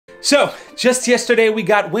So, just yesterday we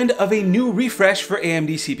got wind of a new refresh for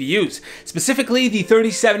AMD CPUs, specifically the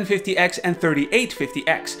 3750X and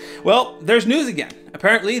 3850X. Well, there's news again.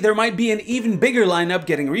 Apparently, there might be an even bigger lineup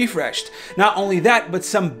getting refreshed. Not only that, but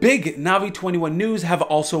some big Navi 21 news have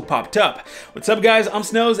also popped up. What's up guys, I'm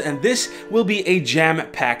Snows, and this will be a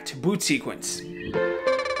jam-packed boot sequence.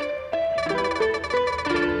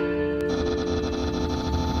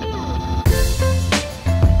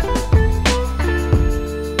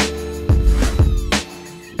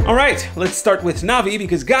 Alright, let's start with Navi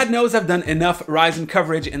because God knows I've done enough Ryzen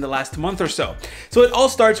coverage in the last month or so. So it all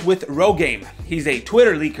starts with Rogame. He's a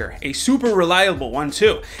Twitter leaker, a super reliable one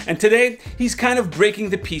too. And today, he's kind of breaking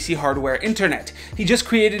the PC hardware internet. He just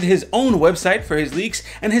created his own website for his leaks,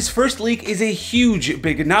 and his first leak is a huge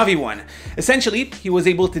big Navi one. Essentially, he was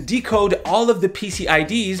able to decode all of the PC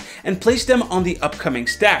IDs and place them on the upcoming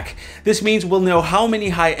stack. This means we'll know how many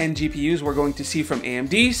high-end GPUs we're going to see from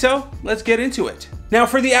AMD, so let's get into it. Now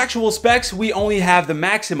for the actual specs, we only have the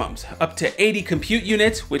maximums, up to 80 compute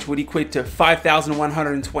units, which would equate to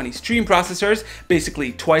 5,120 stream processors,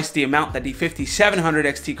 basically twice the amount that the 5700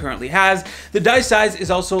 XT currently has. The die size is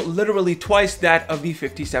also literally twice that of the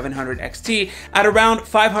 5700 XT at around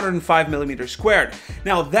 505mm squared.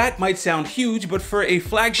 Now that might sound huge, but for a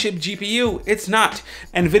flagship GPU, it's not.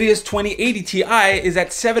 NVIDIA's 2080 Ti is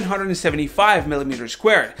at 775mm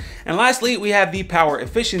squared. And lastly, we have the power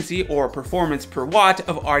efficiency or performance per watt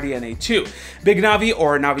of RDNA 2. Big Navi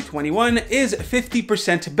or Navi 21 is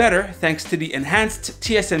 50% better thanks to the enhanced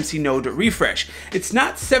TSMC node refresh. It's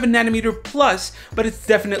not 7nm plus, but it's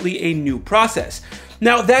definitely a new process.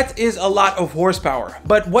 Now that is a lot of horsepower,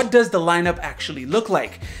 but what does the lineup actually look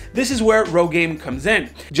like? This is where Rogame comes in.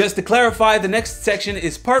 Just to clarify, the next section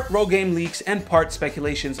is part Rogame leaks and part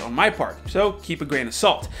speculations on my part, so keep a grain of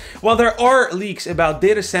salt. While there are leaks about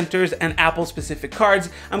data centers and Apple specific cards,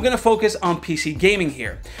 I'm gonna focus on PC gaming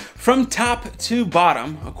here. From top to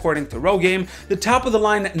bottom, according to Rogame, the top of the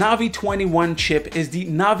line Navi 21 chip is the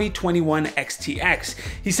Navi 21 XTX.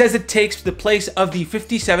 He says it takes the place of the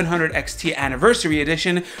 5700 XT Anniversary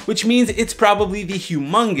Edition, which means it's probably the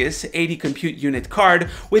humongous 80 compute unit card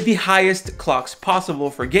with the highest clocks possible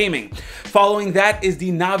for gaming. Following that is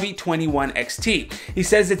the Navi 21 XT. He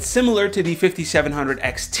says it's similar to the 5700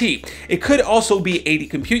 XT. It could also be 80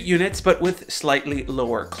 compute units, but with slightly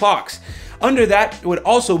lower clocks. Under that would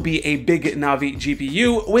also be a big Navi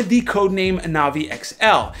GPU with the codename Navi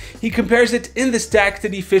XL. He compares it in the stack to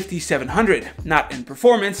the 5700, not in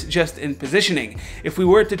performance, just in positioning. If we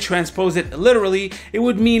were to transpose it literally, it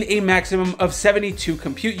would mean a maximum of 72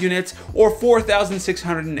 compute units or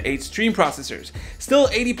 4,608 stream processors. Still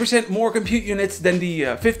 80% more compute units than the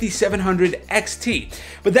 5700 XT,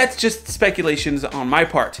 but that's just speculations on my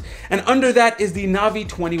part. And under that is the Navi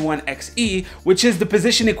 21 XE, which is the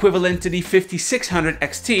position equivalent to the 5600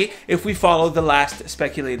 XT if we follow the last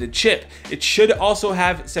speculated chip. It should also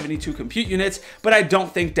have 72 compute units, but I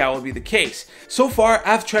don't think that will be the case. So far,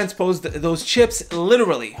 I've transposed those chips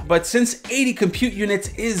literally, but since 80 compute units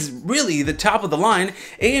is really the top of the line,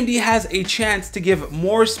 AMD has a chance to give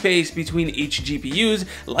more space between each GPUs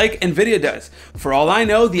like NVIDIA does. For all I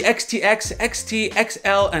know, the XTX, XT,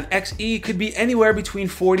 XL, and XE could be anywhere between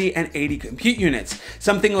 40 and 80 compute units.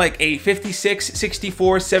 Something like a 56,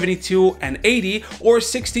 64, 72, and 80, or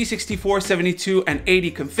 60, 64, 72, and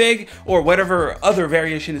 80 config, or whatever other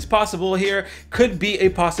variation is possible here, could be a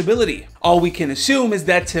possibility. All we can assume is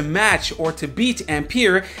that to match or to beat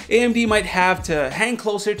Ampere, AMD might have to hang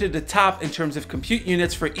closer to the top in terms of compute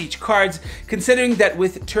units for each cards, considering that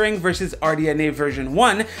with Turing versus RDNA version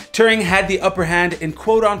 1, Turing had the upper hand in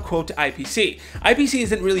quote-unquote IPC. IPC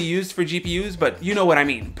isn't really used for GPUs, but you know what I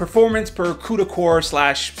mean. Performance per CUDA core /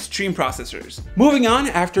 stream processors. Moving on,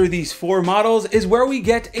 after these four models is where we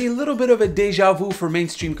get a little bit of a deja vu for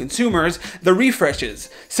mainstream consumers, the refreshes.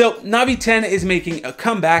 So Navi 10 is making a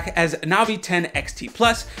comeback as Navi 10 XT+,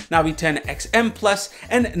 Navi 10 XM+,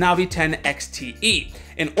 and Navi 10 XTE.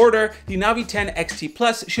 In order, the Navi 10 XT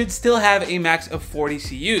Plus should still have a max of 40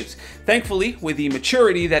 CUs. Thankfully, with the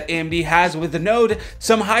maturity that AMD has with the node,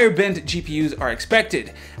 some higher band GPUs are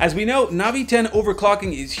expected. As we know, Navi 10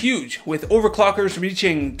 overclocking is huge, with overclockers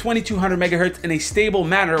reaching 2200 MHz in a stable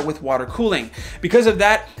manner with water cooling. Because of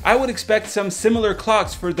that, I would expect some similar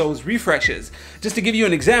clocks for those refreshes. Just to give you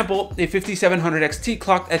an example, a 5700 XT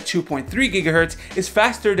clocked at 2.3 GHz is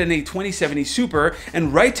faster than a 2070 Super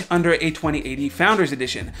and right under a 2080 Founders Edition.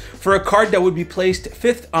 position. For a card that would be placed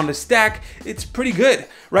 5th on the stack, it's pretty good.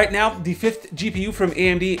 Right now, the 5th GPU from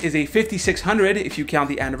AMD is a 5600 if you count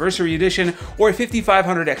the Anniversary Edition, or a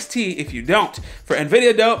 5500 XT if you don't. For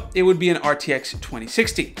NVIDIA though, it would be an RTX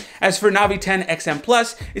 2060. As for Navi 10 XM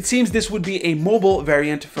Plus, it seems this would be a mobile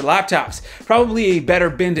variant for laptops. Probably a better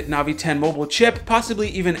binned Navi 10 mobile chip, possibly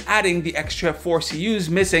even adding the extra 4 CUs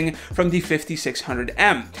missing from the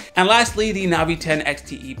 5600M. And lastly, the Navi 10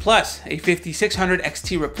 XTE Plus, a 5600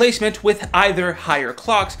 XT replacement with either higher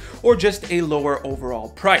clocks or just a lower overall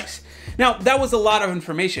price. Now, that was a lot of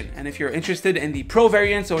information, and if you're interested in the Pro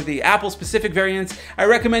variants or the Apple-specific variants, I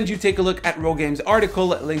recommend you take a look at Rogame's article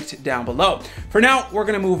linked down below. For now, we're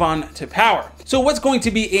going to move on to power. So what's going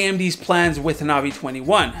to be AMD's plans with Navi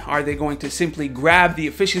 21? Are they going to simply grab the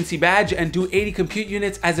efficiency badge and do 80 compute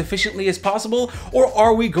units as efficiently as possible, or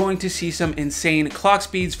are we going to see some insane clock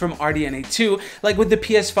speeds from RDNA 2, like with the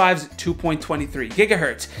PS5's 2.23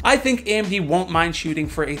 GHz? I think AMD won't mind shooting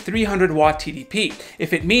for a 300 watt TDP,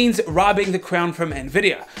 if it means robbing the crown from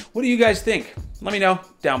NVIDIA. What do you guys think? Let me know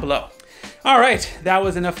down below. Alright, that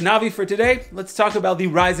was enough Navi for today. Let's talk about the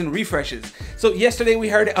Ryzen refreshes. So yesterday we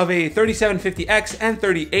heard of a 3750X and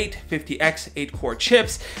 3850X 8-core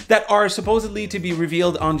chips that are supposedly to be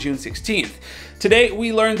revealed on June 16th. Today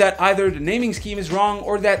we learned that either the naming scheme is wrong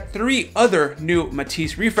or that 3 other new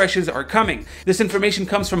Matisse refreshes are coming. This information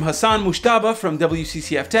comes from Hassan Mushtaba from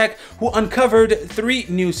WCCF Tech, who uncovered 3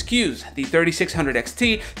 new SKUs, the 3600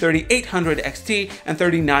 XT, 3800 XT, and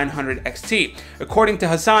 3900 XT. According to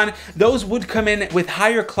Hassan, those would come in with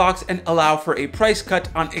higher clocks and allow for a price cut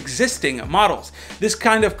on existing models. This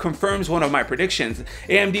kind of confirms one of my predictions.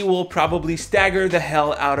 AMD will probably stagger the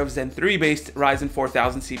hell out of Zen 3 based Ryzen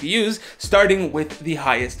 4000 CPUs, starting with the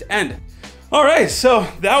highest end. Alright, so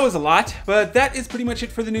that was a lot, but that is pretty much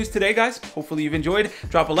it for the news today, guys. Hopefully you've enjoyed.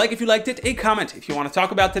 Drop a like if you liked it, a comment if you want to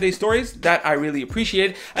talk about today's stories. That I really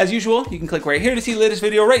appreciate. As usual, you can click right here to see the latest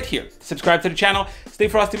video right here. Subscribe to the channel. Stay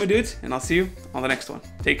frosty, my dudes, and I'll see you on the next one.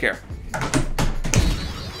 Take care.